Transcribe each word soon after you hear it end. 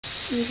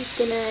I'm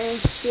just gonna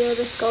steal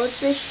this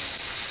goldfish.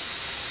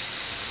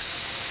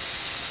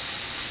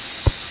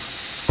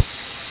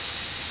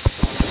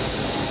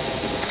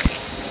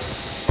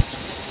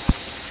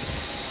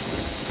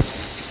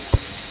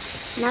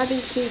 Now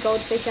these 2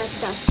 goldfish are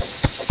stuck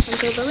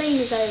until the rain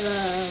is over.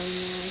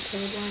 I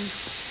killed one.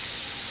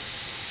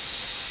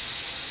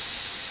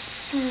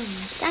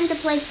 Time to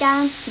place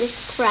down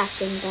this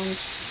crafting bench.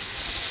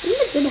 This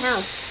is a good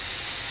house.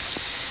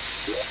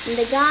 And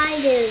the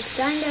guide is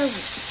kind of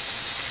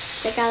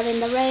stuck out in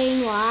the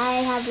rain while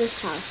I have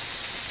this house.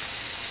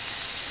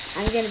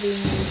 I'm gonna be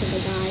mean to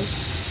the guide.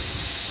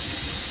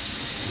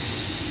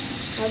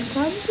 I'm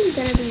probably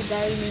gonna be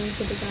very mean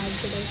to the guide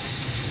today.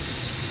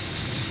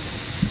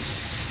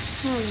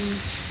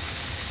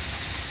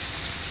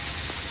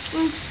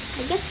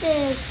 I guess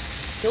there's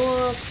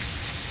doors,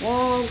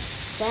 walls,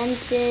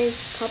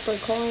 fences, copper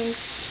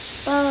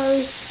coins,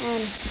 bows,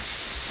 and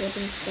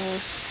wooden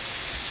sword.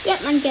 Yep,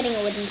 I'm getting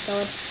a wooden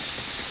sword.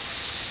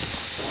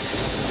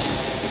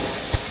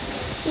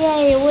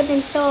 Yay, a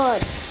wooden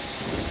sword.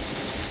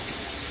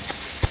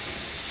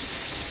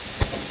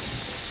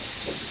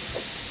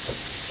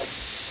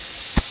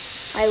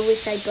 I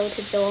wish I built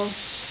a door.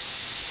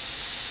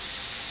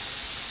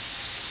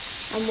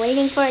 I'm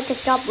waiting for it to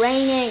stop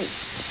raining.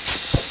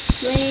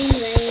 Rain,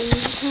 rain,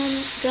 come,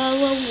 go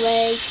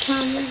away,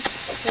 come,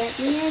 let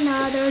me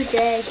another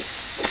day.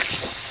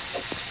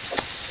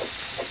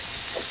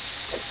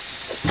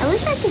 I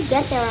wish I could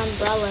get their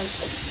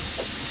umbrellas,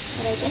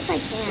 but I guess I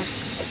can't.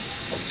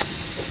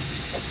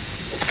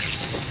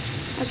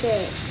 Okay,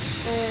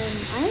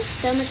 I have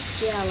so much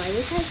gel. I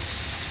wish I...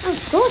 Oh,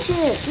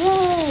 gorgeous!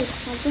 Yay!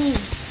 My thing.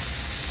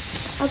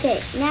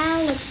 Okay, now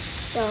let's...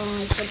 Oh,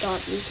 I forgot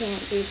you can't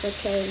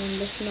duplicate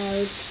in this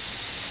mode.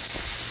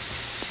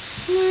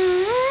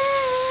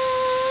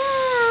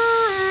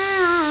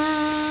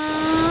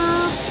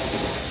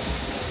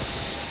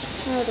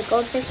 Oh, the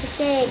goldfish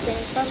escaped and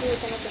it's probably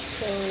gonna get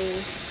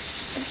killed.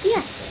 But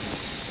yeah.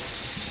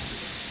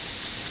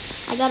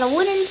 I got a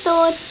wooden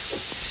sword.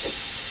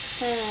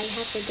 I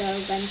have to go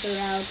venture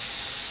out.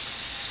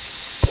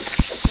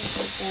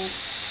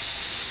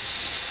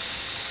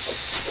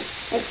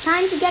 It's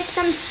time to get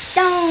some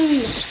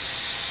stone.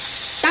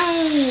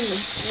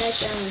 Nice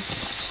stone.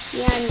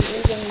 Yeah, I'm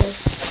using this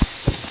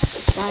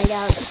side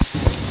out.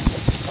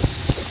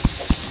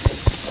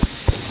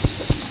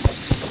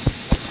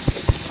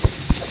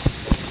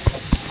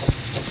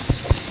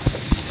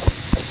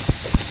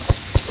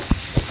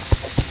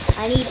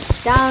 I need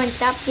stone.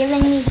 Stop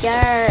giving me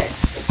dirt.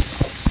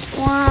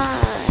 Why?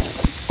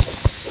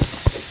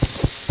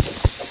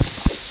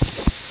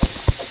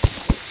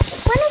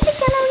 When is it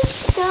gonna reach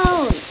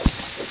stone?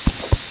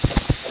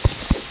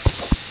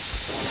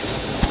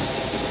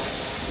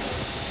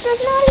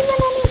 There's not even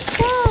any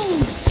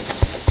stone.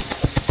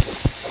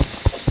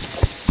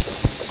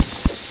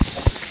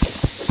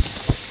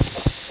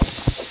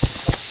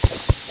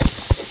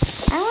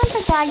 I want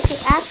the guy to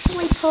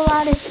actually pull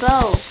out his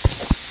bow.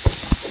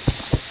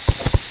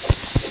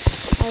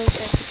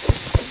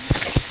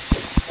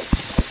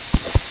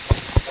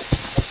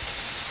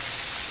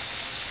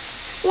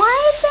 Why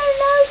is there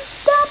no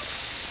stop?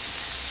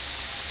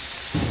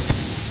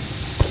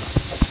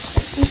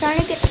 I'm trying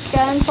to get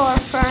stone for a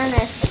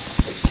furnace.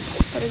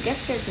 But I guess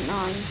there's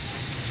none.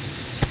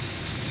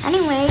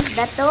 Anyways,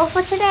 that's all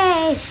for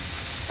today.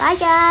 Bye,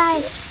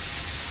 guys.